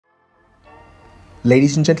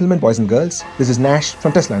Ladies and gentlemen, boys and girls, this is Nash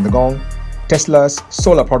from Tesla and the Gong. Tesla's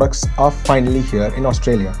solar products are finally here in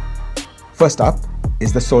Australia. First up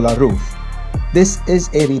is the solar roof. This is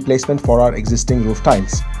a replacement for our existing roof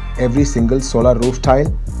tiles. Every single solar roof tile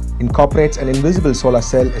incorporates an invisible solar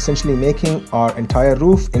cell, essentially making our entire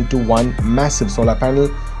roof into one massive solar panel,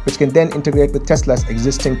 which can then integrate with Tesla's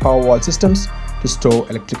existing Powerwall systems to store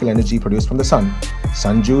electrical energy produced from the sun.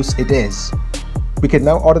 Sun juice it is. We can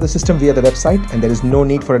now order the system via the website, and there is no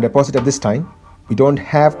need for a deposit at this time. We don't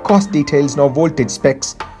have cost details nor voltage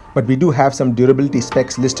specs, but we do have some durability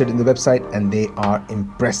specs listed in the website, and they are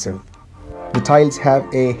impressive. The tiles have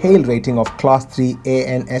a hail rating of Class 3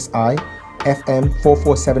 ANSI FM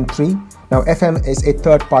 4473. Now FM is a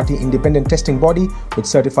third-party independent testing body which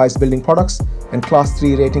certifies building products, and Class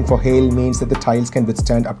 3 rating for hail means that the tiles can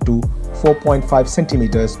withstand up to 4.5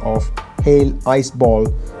 centimeters of hail ice ball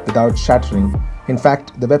without shattering. In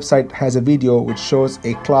fact, the website has a video which shows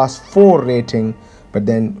a Class 4 rating, but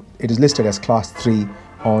then it is listed as Class 3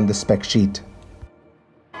 on the spec sheet.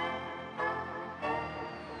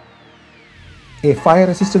 A fire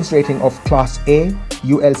resistance rating of Class A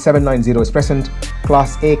UL790 is present.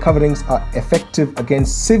 Class A coverings are effective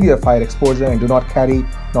against severe fire exposure and do not carry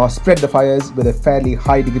nor spread the fires, with a fairly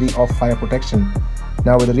high degree of fire protection.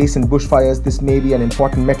 Now, with the recent bushfires, this may be an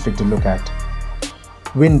important metric to look at.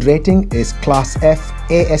 Wind rating is Class F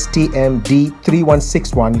ASTM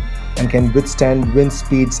D3161 and can withstand wind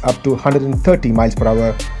speeds up to 130 miles per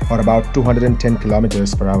hour or about 210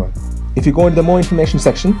 kilometers per hour. If you go into the more information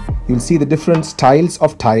section, you'll see the different styles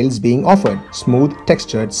of tiles being offered: smooth,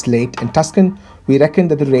 textured, slate and Tuscan. We reckon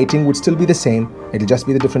that the rating would still be the same, it'll just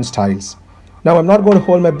be the different styles. Now, I'm not going to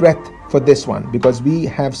hold my breath for this one, because we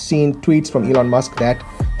have seen tweets from Elon Musk that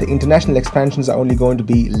the international expansions are only going to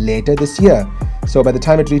be later this year. So by the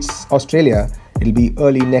time it reaches Australia, it'll be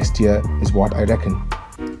early next year is what I reckon.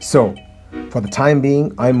 So for the time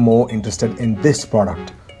being, I'm more interested in this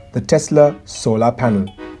product, the Tesla solar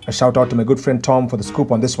panel. A shout out to my good friend Tom for the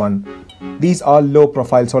scoop on this one. These are low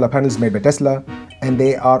profile solar panels made by Tesla, and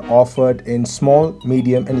they are offered in small,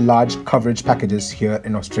 medium and large coverage packages here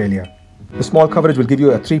in Australia. The small coverage will give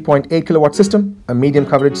you a 3.8 kilowatt system, a medium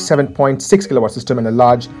coverage 7.6 kilowatt system, and a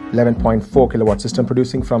large 11.4 kilowatt system,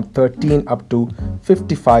 producing from 13 up to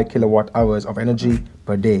 55 kilowatt hours of energy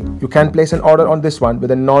per day. You can place an order on this one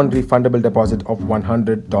with a non-refundable deposit of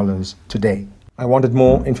 $100 today. I wanted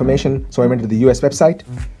more information, so I went to the US website.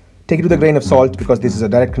 Take it with a grain of salt, because this is a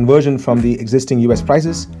direct conversion from the existing US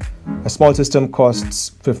prices. A small system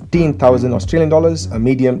costs 15,000 Australian dollars, a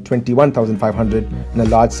medium 21,500, and a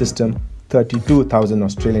large system 32,000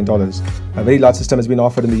 Australian dollars. A very large system has been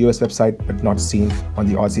offered in the US website, but not seen on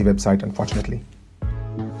the Aussie website, unfortunately.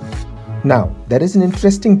 Now, there is an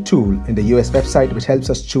interesting tool in the US website which helps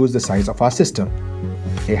us choose the size of our system.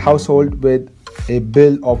 A household with a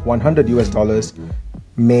bill of $100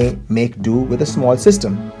 may make do with a small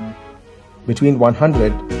system. Between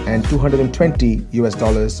 $100 and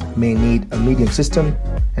 $220 may need a medium system,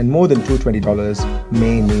 and more than $220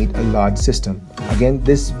 may need a large system. Again,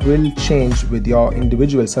 this will change with your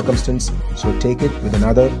individual circumstance, so take it with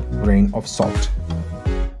another grain of salt.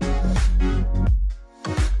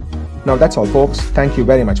 Now that's all, folks. Thank you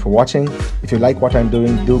very much for watching. If you like what I'm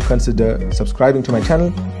doing, do consider subscribing to my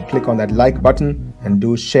channel. Click on that like button and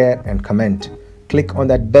do share and comment. Click on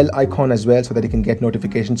that bell icon as well, so that you can get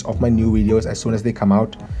notifications of my new videos as soon as they come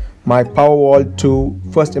out. My Powerwall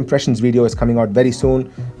 2 first impressions video is coming out very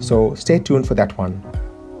soon, so stay tuned for that one.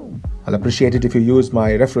 I'll appreciate it if you use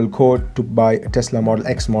my referral code to buy a Tesla Model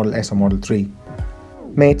X, Model S or Model 3.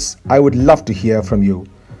 Mates, I would love to hear from you.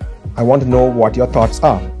 I want to know what your thoughts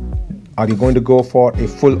are. Are you going to go for a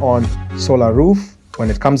full-on solar roof when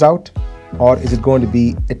it comes out? Or is it going to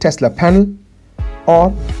be a Tesla panel?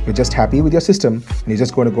 Or you're just happy with your system and you're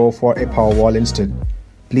just going to go for a Powerwall instead?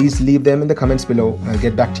 Please leave them in the comments below, and I'll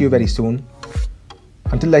get back to you very soon.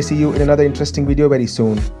 Until I see you in another interesting video very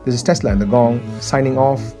soon, this is Tesla and the Gong signing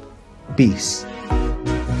off. Peace.